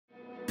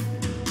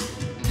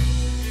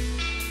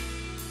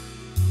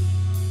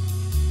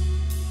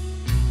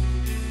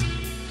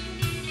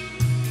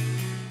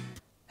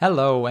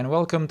Hello and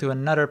welcome to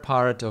another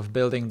part of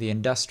building the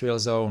industrial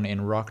zone in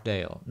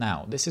Rockdale.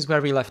 Now, this is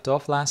where we left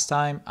off last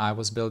time. I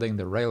was building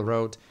the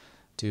railroad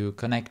to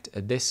connect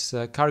this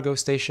cargo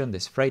station,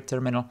 this freight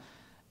terminal,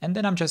 and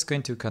then I'm just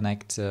going to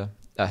continue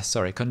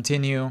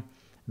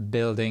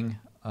building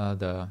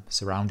the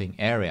surrounding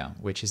area,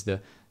 which is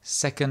the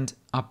second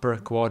upper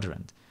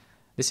quadrant.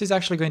 This is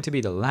actually going to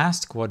be the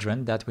last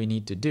quadrant that we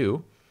need to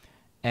do,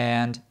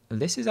 and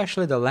this is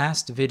actually the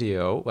last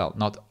video, well,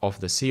 not of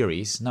the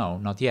series, no,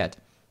 not yet.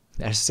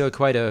 There's still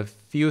quite a lot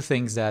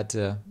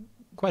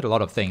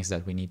of things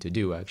that we need to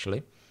do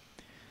actually.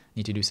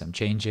 Need to do some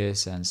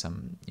changes and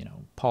some,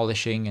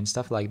 polishing and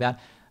stuff like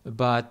that.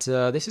 But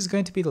this is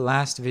going to be the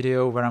last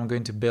video where I'm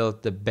going to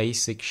build the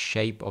basic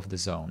shape of the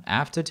zone.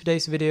 After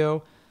today's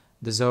video,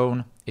 the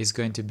zone is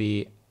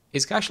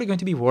actually going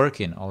to be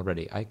working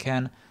already. I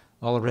can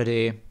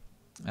already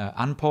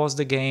unpause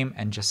the game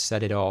and just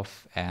set it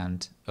off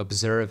and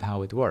observe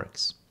how it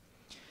works.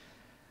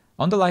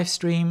 On the live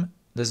stream,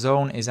 the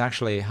zone is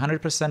actually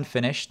 100%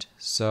 finished,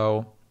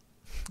 so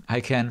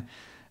I'm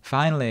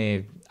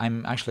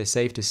actually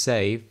safe to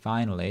say,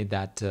 finally,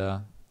 that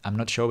I'm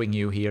not showing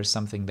you here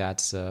something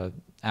that's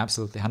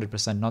absolutely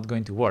 100% not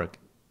going to work.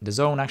 The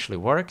zone actually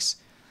works.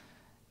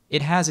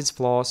 It has its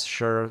flaws,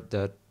 sure,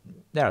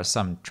 there are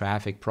some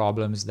traffic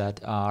problems that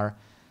are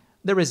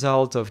the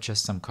result of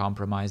just some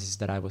compromises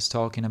that I was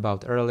talking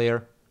about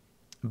earlier,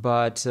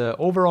 but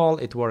overall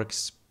it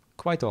works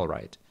quite all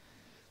right.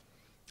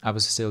 I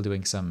was still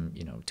doing some,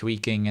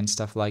 tweaking and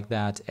stuff like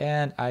that,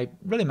 and I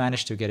really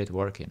managed to get it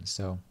working.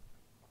 So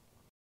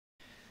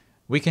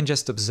we can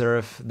just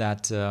observe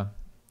that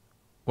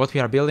what we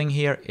are building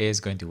here is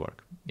going to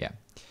work. Yeah.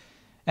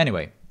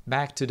 Anyway,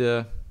 back to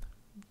the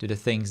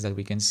things that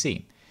we can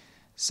see.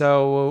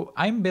 So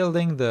I'm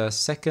building the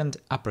second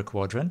upper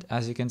quadrant.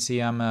 As you can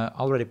see, I'm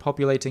already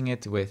populating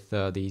it with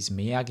these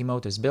Miyagi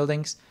Motors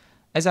buildings.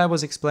 As I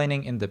was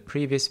explaining in the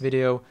previous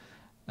video,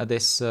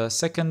 this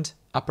second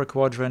upper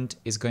quadrant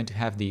is going to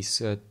have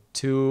these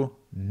two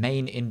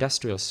main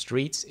industrial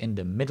streets in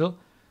the middle.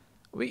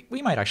 We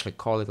might actually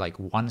call it like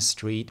one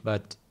street,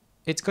 but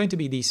it's going to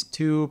be these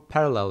two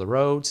parallel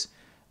roads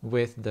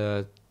with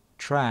the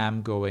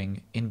tram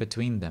going in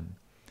between them.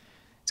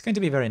 It's going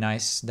to be very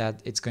nice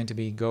that it's going to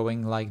be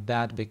going like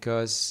that,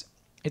 because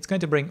it's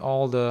going to bring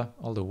all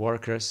the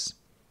workers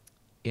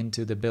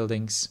into the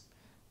buildings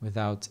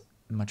without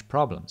much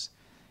problems.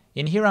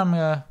 In here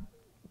I'm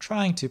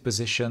trying to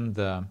position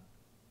the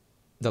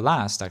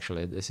last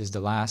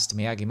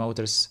Miyagi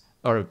Motors,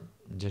 or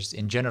just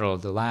in general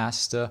the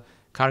last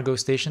cargo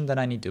station that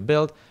I need to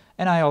build,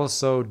 and I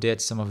also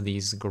did some of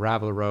these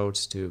gravel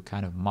roads to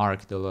kind of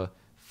mark the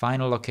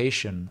final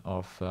location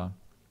of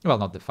well,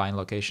 not the final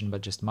location,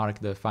 but just mark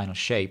the final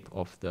shape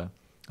of the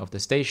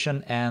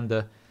station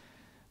and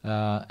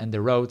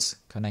the roads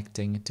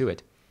connecting to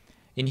it.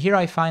 In here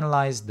I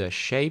finalized the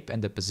shape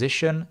and the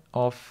position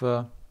of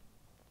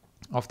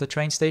the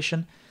train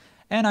station,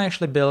 and I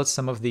actually built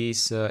some of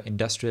these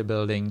industrial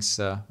buildings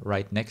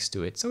right next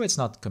to it, so it's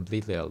not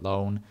completely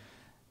alone,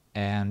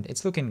 and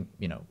it's looking,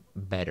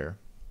 better,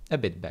 a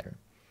bit better.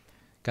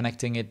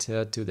 Connecting it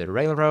to the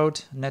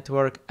railroad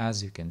network,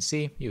 as you can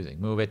see,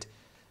 using Move It,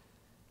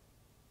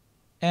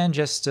 and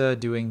just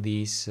doing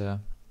these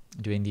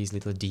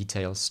little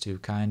details to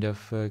kind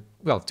of,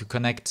 to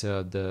connect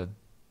the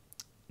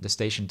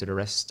station to the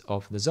rest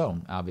of the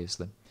zone,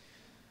 obviously.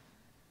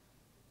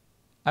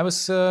 I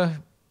was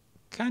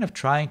kind of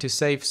trying to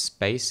save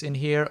space in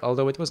here,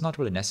 although it was not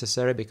really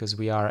necessary because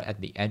we are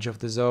at the edge of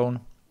the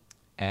zone,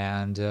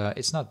 and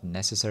it's not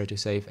necessary to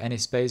save any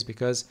space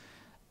because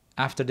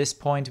after this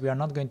point we are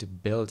not going to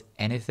build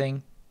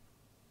anything.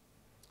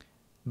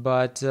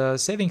 But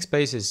saving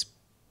space is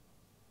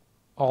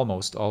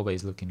almost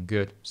always looking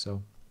good,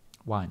 so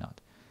why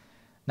not?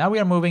 Now we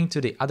are moving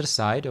to the other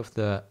side of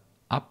the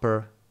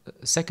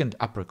second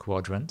upper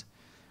quadrant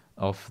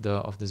of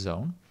the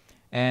zone,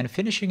 and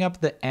finishing up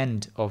the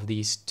end of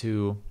these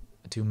two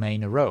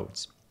main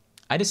roads.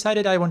 I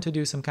decided I want to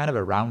do some kind of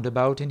a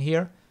roundabout in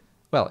here.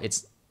 Well,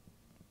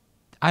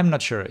 I'm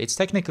not sure. It's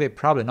technically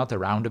probably not a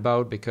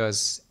roundabout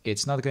because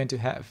it's not going to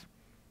have...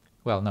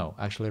 Well, no,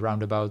 actually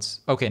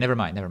roundabouts... Okay, never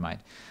mind.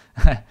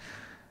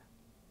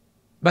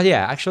 But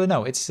yeah, actually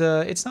no, it's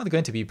not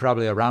going to be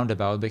probably a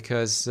roundabout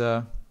because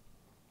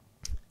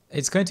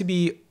it's going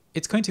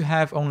to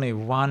have only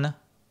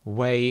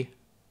one-way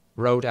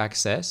road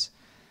access,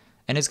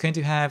 and it's going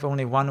to have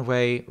only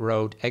one-way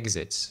road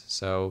exits,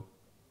 so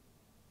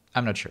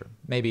I'm not sure.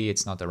 Maybe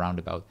it's not a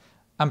roundabout.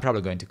 I'm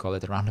probably going to call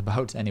it a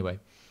roundabout anyway.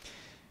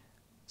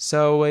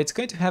 So it's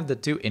going to have the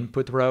two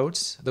input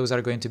roads. Those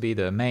are going to be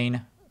the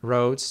main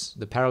roads,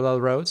 the parallel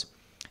roads,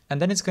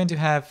 and then it's going to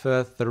have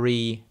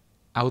three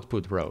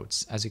output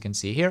roads. As you can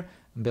see here,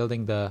 I'm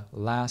building the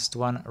last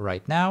one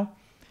right now.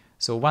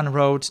 So one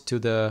road to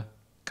the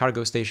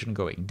cargo station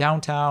going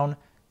downtown,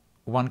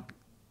 one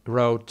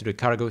road to the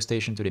cargo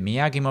station to the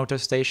Miyagi Motor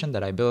station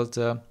that I built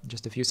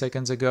just a few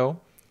seconds ago.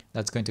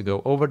 That's going to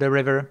go over the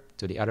river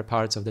to the other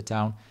parts of the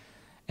town,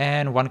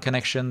 and one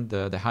connection,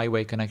 the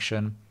highway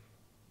connection,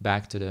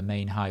 back to the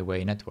main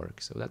highway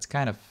network. So that's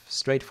kind of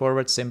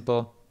straightforward,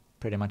 simple,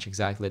 pretty much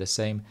exactly the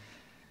same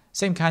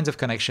kinds of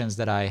connections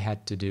that I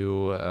had to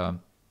do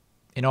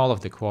in all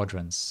of the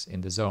quadrants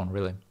in the zone,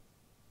 really.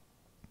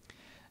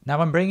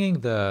 Now I'm bringing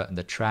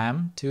the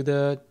tram to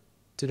the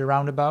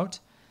roundabout.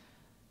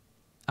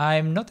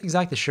 I'm not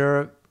exactly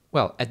sure.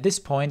 Well, at this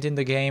point in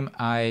the game,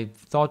 I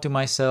thought to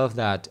myself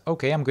that,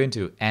 okay, I'm going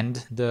to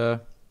end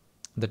the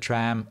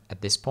tram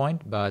at this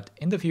point, but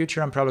in the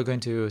future I'm probably going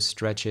to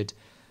stretch it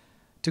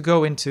to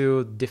go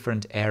into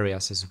different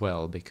areas as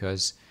well,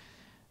 because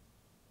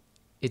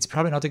it's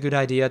probably not a good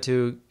idea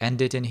to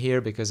end it in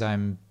here, because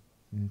I'm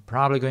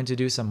probably going to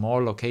do some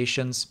more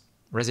locations,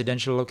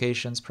 residential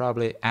locations,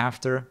 probably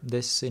after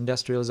this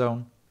industrial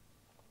zone.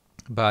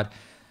 But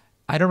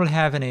I don't really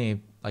have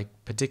any like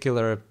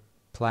particular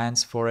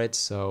plans for it,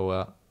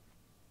 so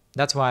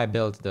that's why I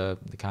built the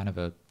kind of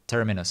a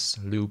terminus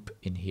loop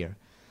in here.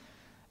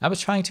 I was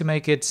trying to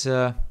make it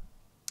so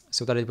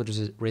that it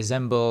would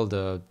resemble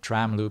the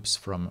tram loops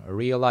from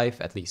real life,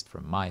 at least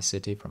from my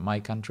city, from my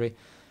country.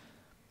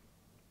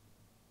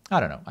 I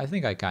don't know, I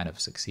think I kind of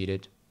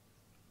succeeded.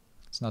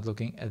 It's not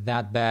looking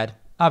that bad.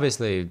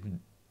 Obviously,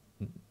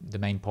 the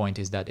main point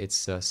is that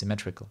it's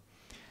symmetrical.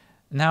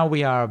 Now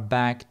we are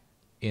back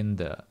in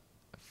the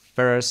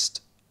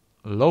first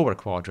lower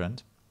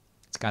quadrant.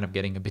 It's kind of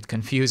getting a bit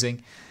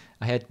confusing.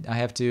 I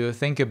have to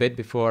think a bit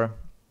before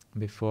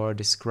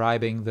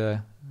describing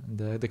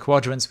the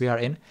quadrants we are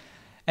in.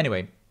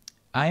 Anyway,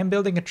 I am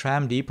building a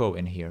tram depot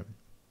in here.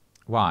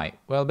 Why?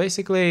 Well,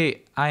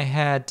 basically, I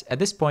had, at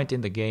this point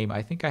in the game,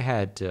 I think I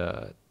had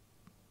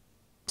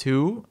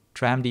 2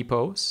 tram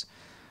depots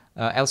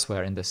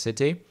elsewhere in the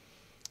city.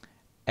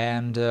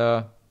 And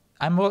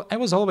I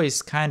was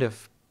always kind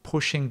of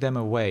pushing them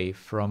away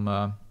from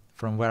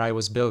where I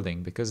was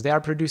building, because they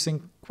are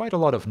producing quite a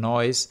lot of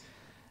noise,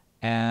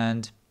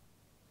 and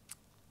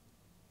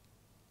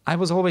I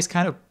was always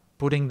kind of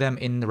putting them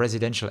in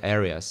residential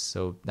areas,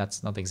 so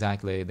that's not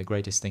exactly the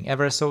greatest thing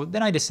ever. So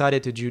then I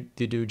decided to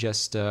do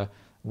just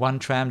one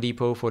tram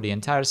depot for the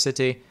entire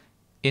city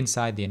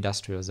inside the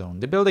industrial zone.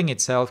 The building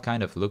itself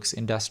kind of looks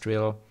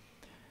industrial,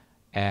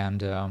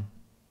 and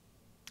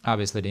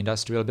obviously the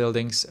industrial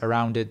buildings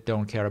around it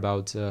don't care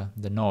about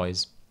the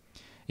noise.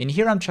 In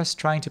here I'm just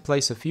trying to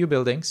place a few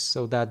buildings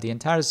so that the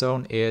entire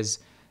zone is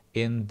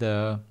in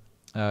the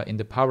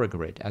power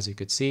grid. As you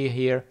could see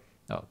here,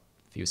 a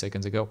few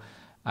seconds ago,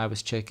 I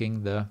was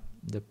checking the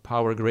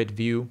power grid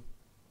view,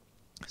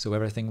 so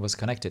everything was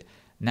connected.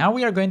 Now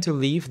we are going to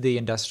leave the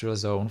industrial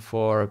zone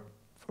for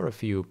a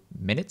few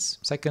minutes,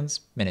 seconds,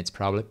 minutes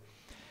probably,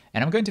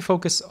 and I'm going to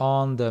focus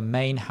on the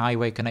main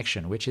highway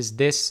connection, which is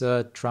this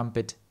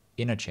Trumpet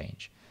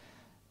interchange.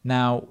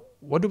 Now,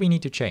 what do we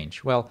need to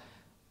change? Well,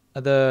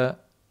 the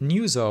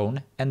new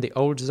zone and the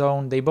old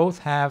zone, they both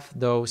have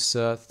those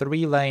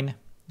 3-lane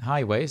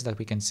highways that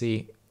we can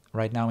see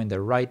right now in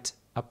the right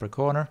upper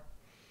corner.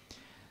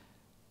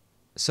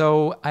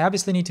 So I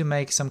obviously need to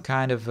make some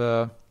kind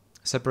of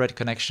separate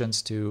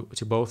connections to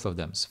both of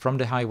them from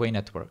the highway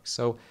network.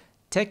 So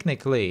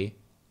technically,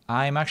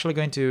 I'm actually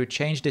going to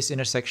change this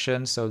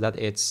intersection so that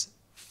it's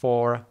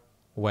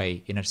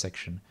 4-way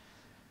intersection.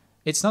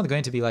 It's not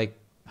going to be like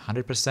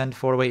 100%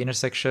 4-way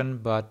intersection,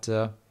 but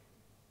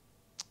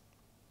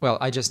well,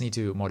 I just need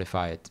to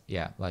modify it,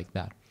 yeah, like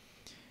that.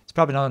 It's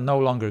probably no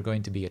longer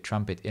going to be a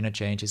trumpet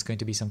interchange. It's going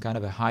to be some kind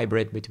of a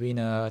hybrid between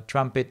a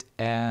trumpet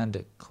and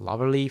a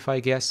cloverleaf, I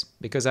guess,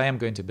 because I am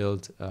going to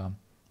build a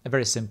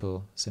very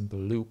simple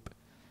loop.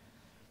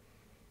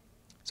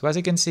 So as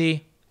you can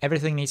see,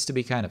 everything needs to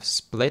be kind of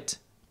split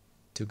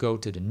to go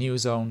to the new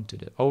zone, to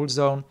the old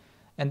zone,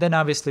 and then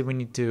obviously we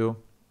need to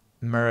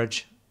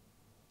merge,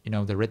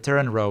 the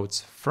return roads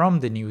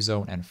from the new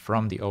zone and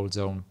from the old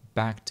zone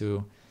back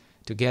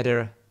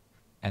together,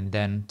 and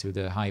then to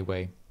the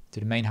highway, to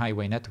the main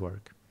highway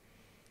network.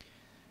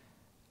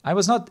 I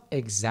was not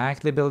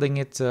exactly building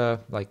it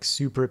like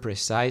super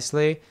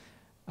precisely.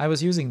 I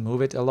was using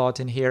Move It a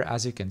lot in here,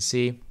 as you can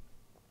see,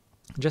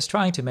 just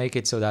trying to make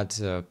it so that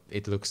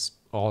it looks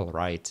all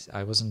right.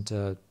 I wasn't,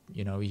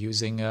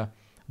 using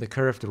the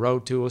curved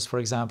road tools, for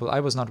example. I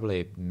was not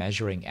really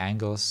measuring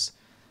angles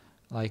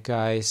like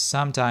I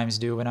sometimes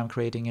do when I'm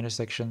creating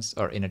intersections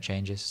or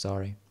interchanges,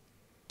 sorry.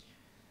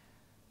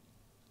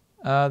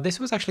 This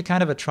was actually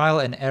kind of a trial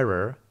and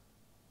error,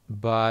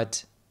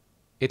 but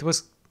it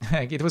was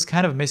it was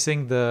kind of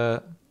missing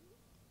a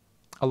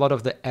lot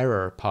of the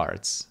error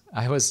parts.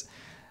 I was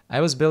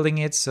building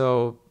it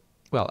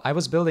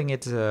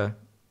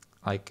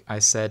like I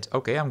said,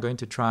 okay, I'm going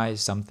to try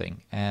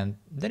something, and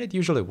then it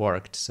usually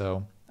worked,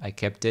 so I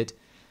kept it.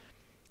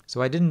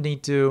 So I didn't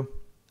need to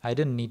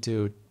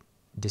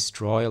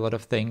destroy a lot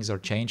of things or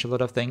change a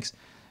lot of things.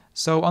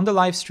 So on the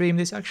live stream,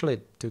 this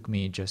actually took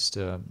me just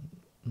a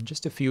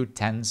few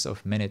tenths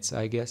of minutes,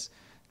 I guess.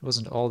 It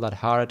wasn't all that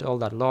hard, all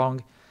that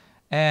long.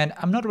 And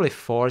I'm not really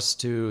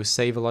forced to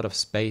save a lot of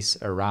space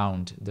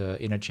around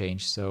the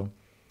interchange, so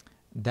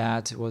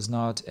that was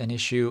not an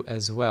issue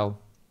as well.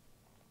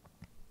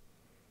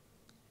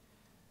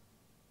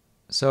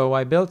 So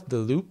I built the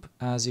loop,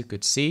 as you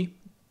could see.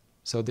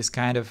 So this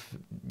kind of,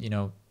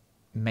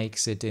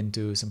 makes it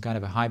into some kind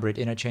of a hybrid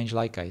interchange.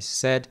 Like I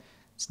said,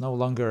 it's no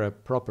longer a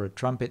proper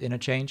trumpet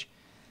interchange.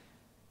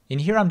 In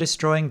here, I'm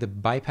destroying the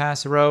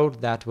bypass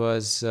road that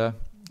was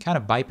kind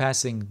of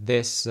bypassing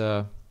this,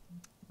 the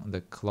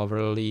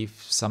Cloverleaf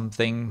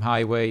something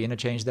highway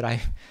interchange that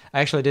I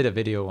actually did a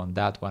video on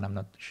that one. I'm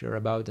not sure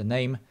about the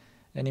name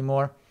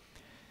anymore.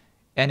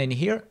 And in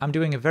here, I'm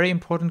doing a very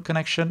important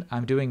connection.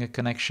 I'm doing a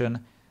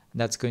connection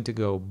that's going to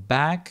go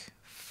back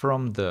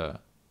from the,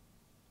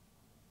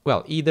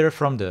 well, either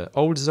from the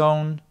old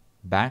zone,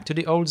 back to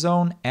the old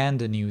zone, and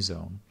the new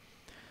zone.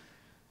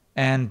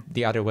 And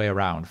the other way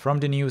around, from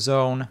the new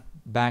zone,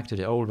 back to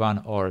the old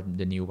one, or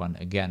the new one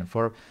again.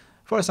 For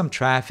some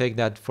traffic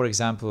that, for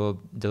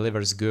example,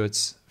 delivers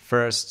goods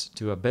first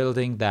to a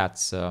building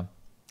that's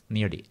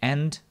near the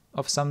end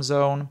of some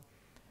zone,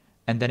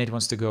 and then it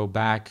wants to go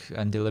back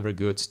and deliver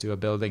goods to a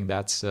building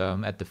that's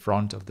at the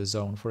front of the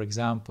zone, for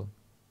example.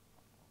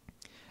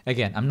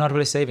 Again, I'm not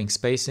really saving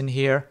space in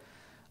here.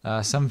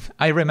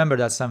 I remember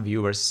that some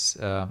viewers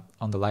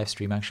on the live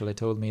stream actually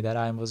told me that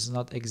I was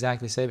not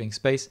exactly saving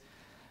space,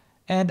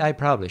 and I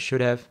probably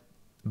should have,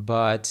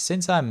 but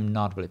since I'm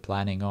not really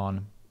planning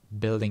on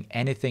building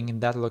anything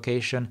in that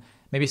location,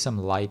 maybe some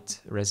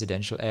light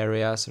residential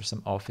areas or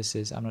some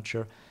offices, I'm not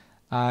sure,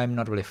 I'm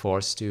not really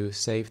forced to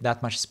save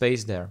that much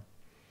space there.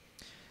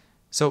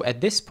 So at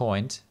this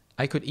point,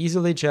 I could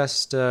easily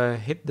just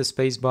hit the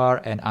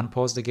spacebar and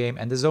unpause the game,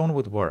 and the zone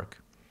would work.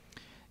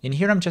 In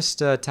here, I'm just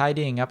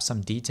tidying up some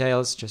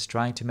details, just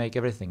trying to make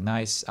everything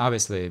nice.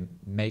 Obviously,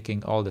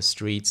 making all the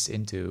streets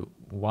into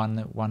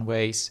one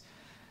ways,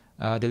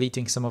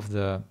 deleting some of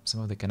the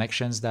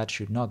connections that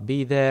should not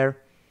be there.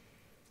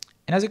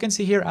 And as you can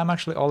see here, I'm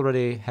actually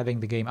already having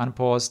the game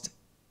unpaused,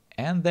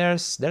 and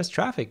there's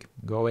traffic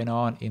going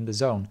on in the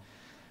zone.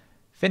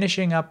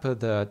 Finishing up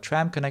the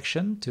tram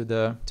connection to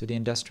the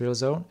industrial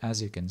zone, as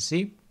you can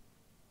see.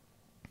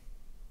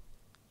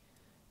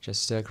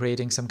 Just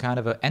creating some kind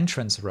of an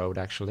entrance road,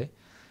 actually.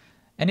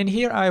 And in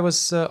here, I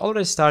was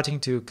already starting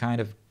to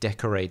kind of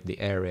decorate the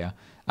area.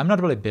 I'm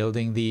not really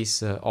building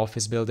these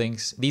office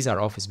buildings. These are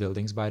office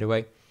buildings, by the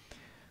way.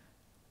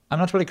 I'm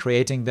not really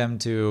creating them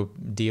to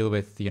deal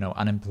with,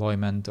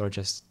 unemployment or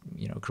just,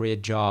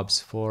 create jobs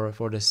for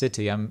the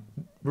city. I'm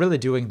really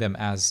doing them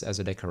as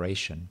a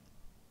decoration.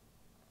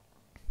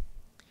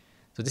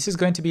 So this is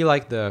going to be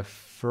like the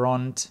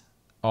front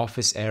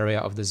office area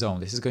of the zone.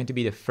 This is going to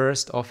be the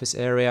first office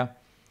area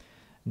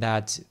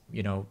that,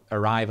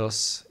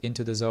 arrivals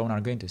into the zone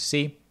are going to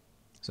see.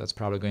 So that's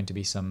probably going to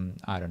be some,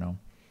 I don't know,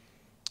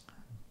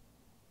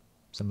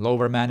 some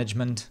lower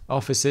management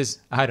offices.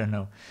 I don't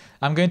know.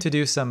 I'm going to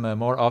do some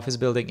more office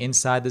building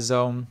inside the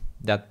zone.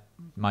 That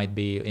might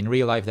be, in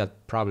real life,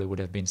 that probably would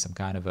have been some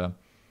kind of a,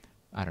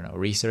 I don't know,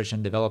 research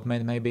and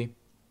development maybe.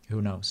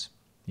 Who knows?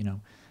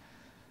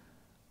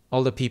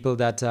 All the people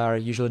that are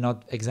usually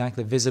not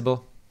exactly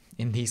visible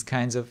in these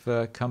kinds of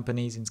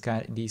companies, in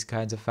these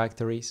kinds of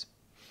factories.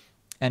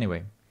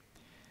 Anyway,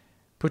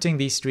 putting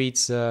these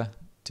streets to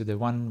the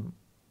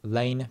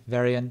one-way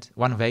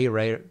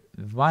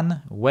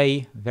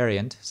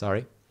variant,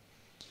 sorry,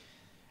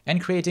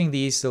 and creating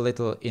these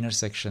little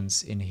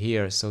intersections in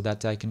here so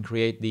that I can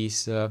create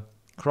these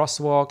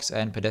crosswalks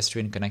and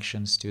pedestrian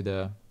connections to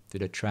the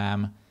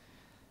tram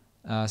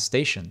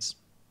stations,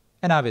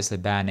 and obviously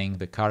banning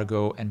the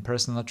cargo and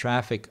personal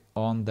traffic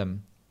on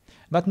them,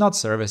 but not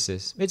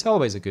services. It's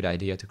always a good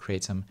idea to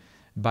create some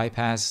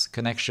bypass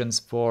connections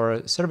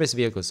for service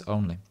vehicles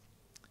only.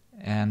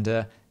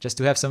 And just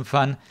to have some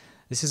fun,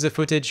 this is a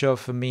footage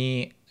of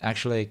me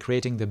actually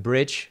creating the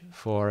bridge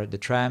for the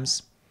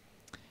trams.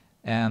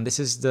 And this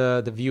is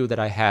the view that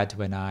I had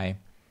when I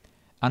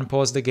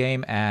unpaused the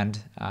game and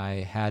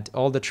I had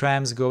all the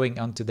trams going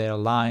onto their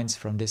lines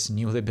from this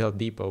newly built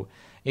depot.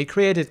 It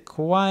created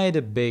quite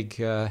a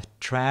big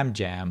tram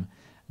jam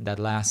that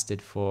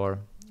lasted for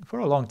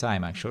a long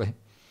time, actually.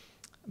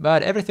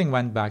 But everything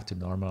went back to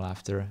normal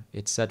after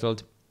it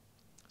settled,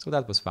 so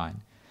that was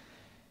fine.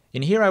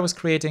 In here I was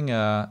creating,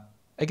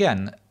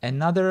 again,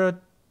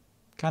 another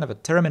kind of a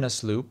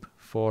terminus loop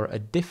for a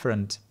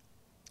different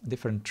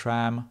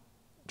tram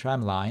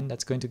line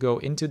that's going to go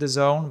into the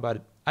zone,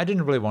 but I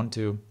didn't really want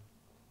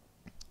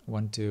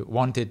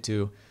it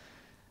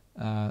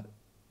to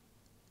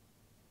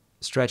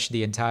stretch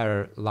the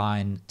entire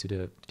line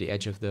to the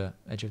edge of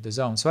the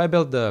zone. So I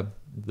built the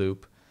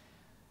loop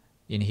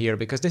in here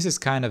because this is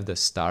kind of the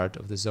start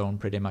of the zone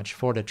pretty much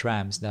for the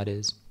trams, that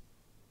is.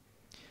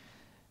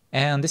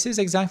 And this is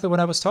exactly what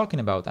I was talking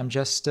about. I'm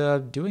just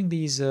doing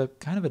these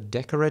kind of a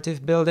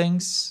decorative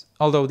buildings,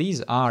 although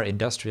these are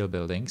industrial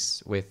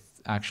buildings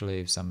with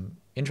actually some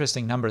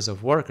interesting numbers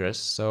of workers.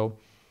 So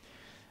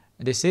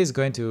this is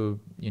going to,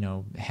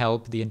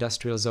 help the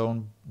industrial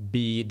zone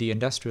be the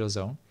industrial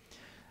zone.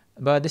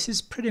 But this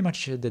is pretty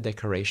much the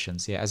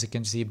decorations. Yeah, as you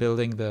can see,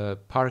 building the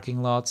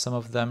parking lot, some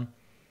of them,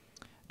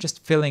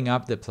 just filling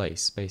up the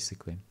place,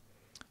 basically.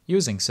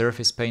 Using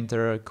surface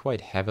painter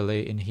quite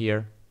heavily in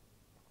here.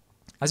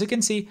 As you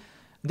can see,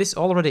 This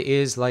already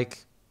is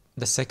like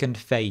the second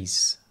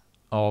phase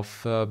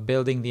of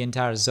building the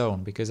entire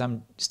zone, because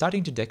I'm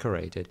starting to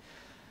decorate it.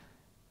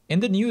 In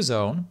the new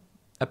zone,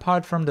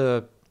 apart from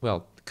the,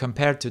 well,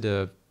 compared to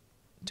the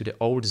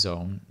old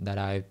zone that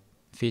I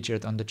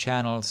featured on the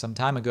channel some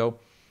time ago,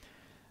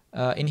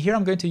 in here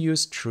I'm going to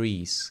use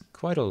trees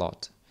quite a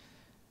lot.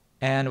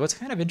 And what's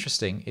kind of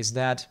interesting is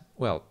that,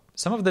 well,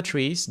 some of the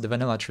trees, the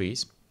vanilla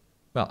trees,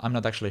 well, I'm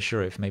not actually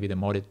sure if maybe the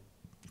modded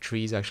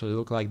trees actually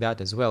look like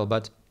that as well,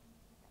 but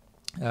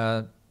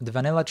the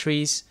vanilla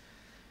trees,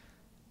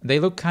 they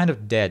look kind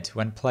of dead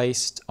when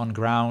placed on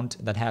ground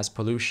that has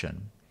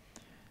pollution.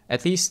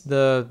 At least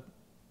the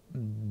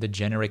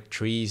generic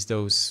trees,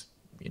 those,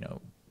 you know,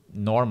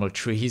 normal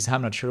trees,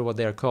 I'm not sure what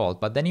they're called,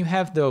 but then you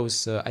have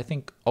those, I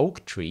think,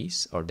 oak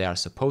trees, or they are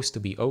supposed to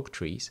be oak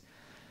trees,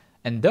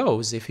 and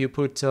those, if you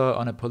put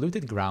on a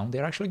polluted ground,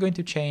 they're actually going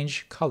to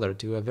change color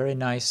to a very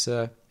nice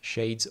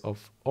shades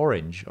of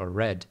orange or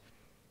red.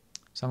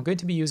 So I'm going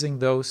to be using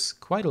those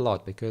quite a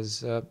lot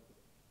because,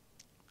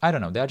 I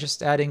don't know, they're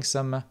just adding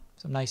some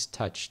nice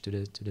touch to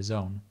the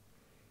zone.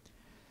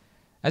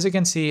 As you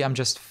can see, I'm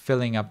just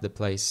filling up the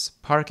place,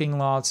 parking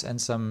lots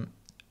and some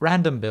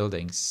random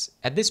buildings.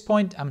 At this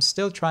point, I'm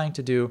still trying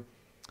to do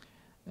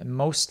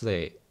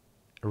mostly,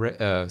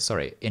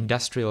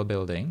 industrial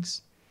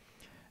buildings.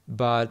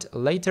 But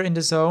later in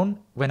the zone,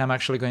 when I'm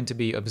actually going to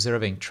be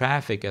observing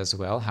traffic as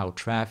well, how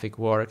traffic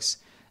works,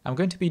 I'm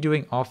going to be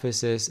doing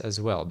offices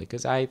as well,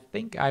 because I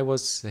think I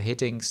was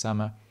hitting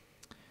some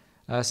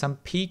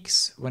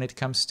peaks when it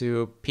comes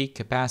to peak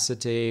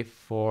capacity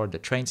for the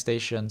train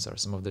stations or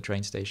some of the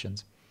train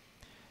stations.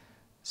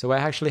 So I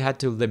actually had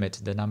to limit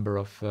the number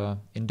of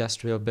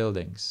industrial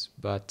buildings,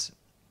 but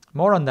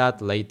more on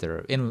that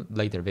later, in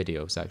later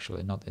videos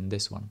actually, not in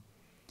this one.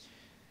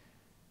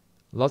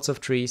 Lots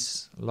of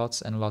trees,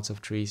 lots and lots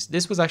of trees.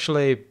 This was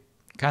actually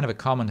kind of a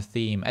common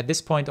theme. At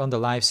this point on the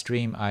live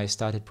stream, I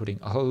started putting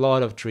a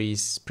lot of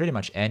trees pretty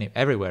much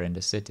everywhere in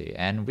the city,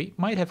 and we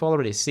might have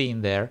already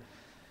seen there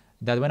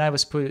that when I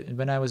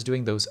was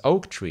doing those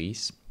oak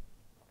trees,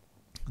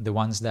 the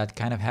ones that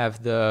kind of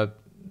have the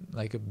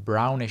like a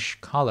brownish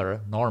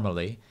color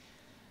normally,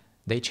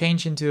 they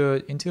change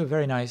into a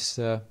very nice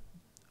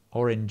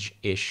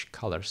orange-ish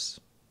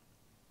colors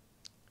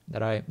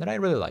that I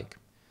really like.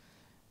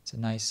 It's a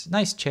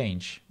nice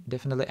change.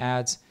 Definitely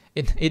adds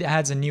it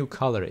adds a new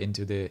color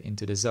into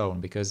the zone,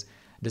 because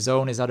the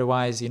zone is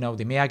otherwise, you know,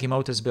 the Miyagi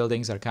Motors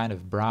buildings are kind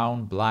of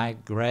brown,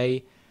 black,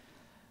 gray.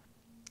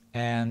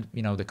 And,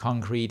 you know, the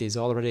concrete is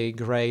already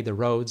gray. The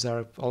roads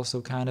are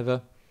also kind of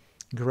a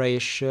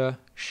grayish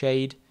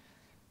shade.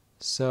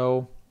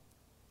 So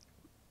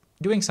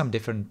doing some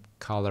different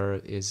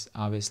color is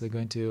obviously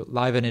going to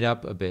liven it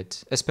up a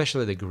bit,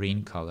 especially the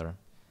green color.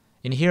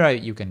 In here,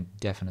 you can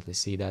definitely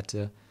see that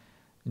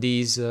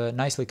these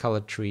nicely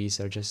colored trees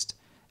are just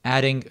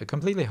adding a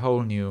completely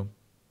whole new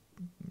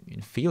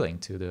feeling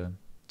to the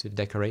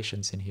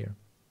decorations in here.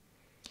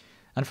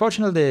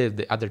 Unfortunately,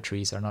 the other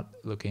trees are not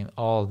looking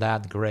all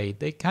that great.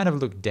 They kind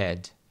of look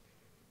dead.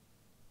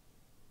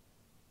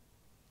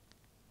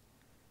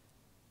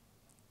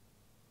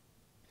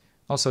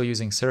 Also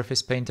using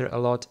Surface Painter a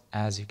lot,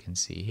 as you can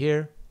see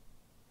here.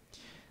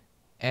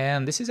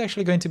 And this is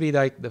actually going to be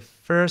like the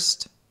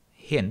first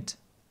hint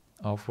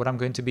of what I'm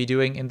going to be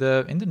doing in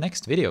the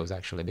next videos,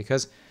 actually,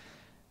 because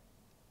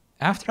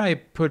after I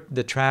put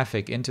the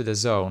traffic into the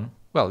zone,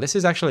 well, this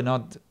is actually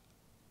not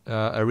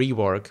a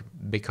rework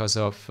because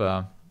of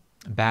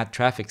bad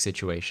traffic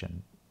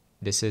situation.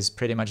 This is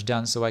pretty much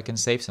done so I can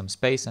save some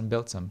space and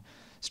build some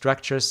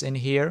structures in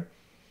here.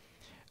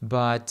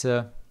 But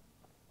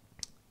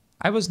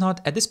I was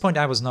not, at this point,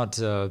 I was not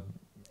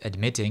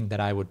admitting that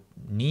I would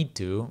need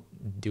to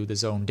do the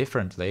zone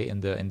differently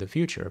in the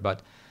future,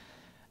 but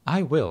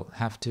I will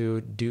have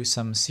to do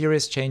some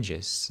serious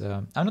changes.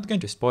 I'm not going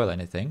to spoil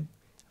anything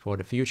for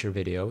the future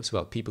videos.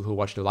 Well, people who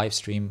watch the live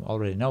stream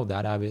already know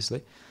that,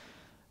 obviously.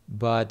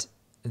 But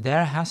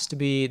there had to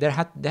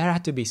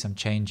be some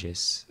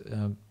changes.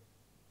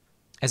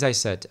 As I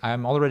said,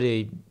 I'm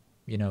already,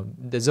 you know,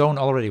 the zone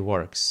already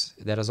works.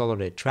 There is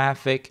already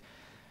traffic,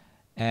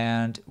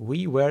 and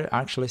we were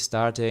actually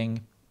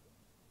starting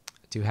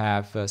to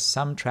have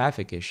some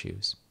traffic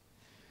issues.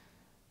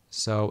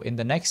 So in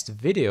the next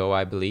video,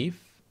 I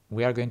believe,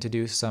 we are going to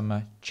do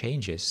some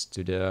changes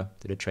to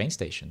the train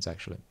stations,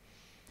 actually.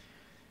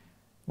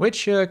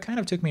 Which kind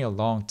of took me a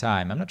long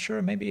time. I'm not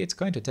sure, maybe it's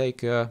going to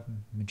take a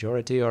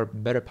majority or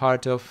better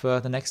part of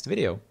the next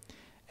video.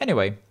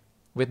 Anyway,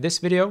 with this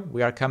video,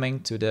 we are coming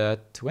to the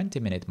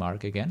 20-minute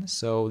mark again,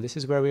 so this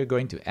is where we're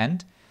going to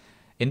end.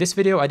 In this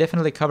video, I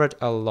definitely covered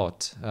a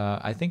lot.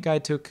 I think I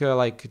took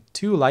like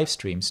 2 live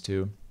streams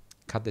to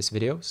cut this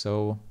video,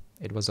 so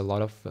it was a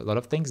lot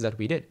of things that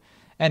we did.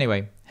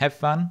 Anyway, have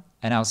fun,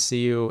 and I'll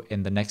see you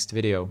in the next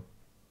video.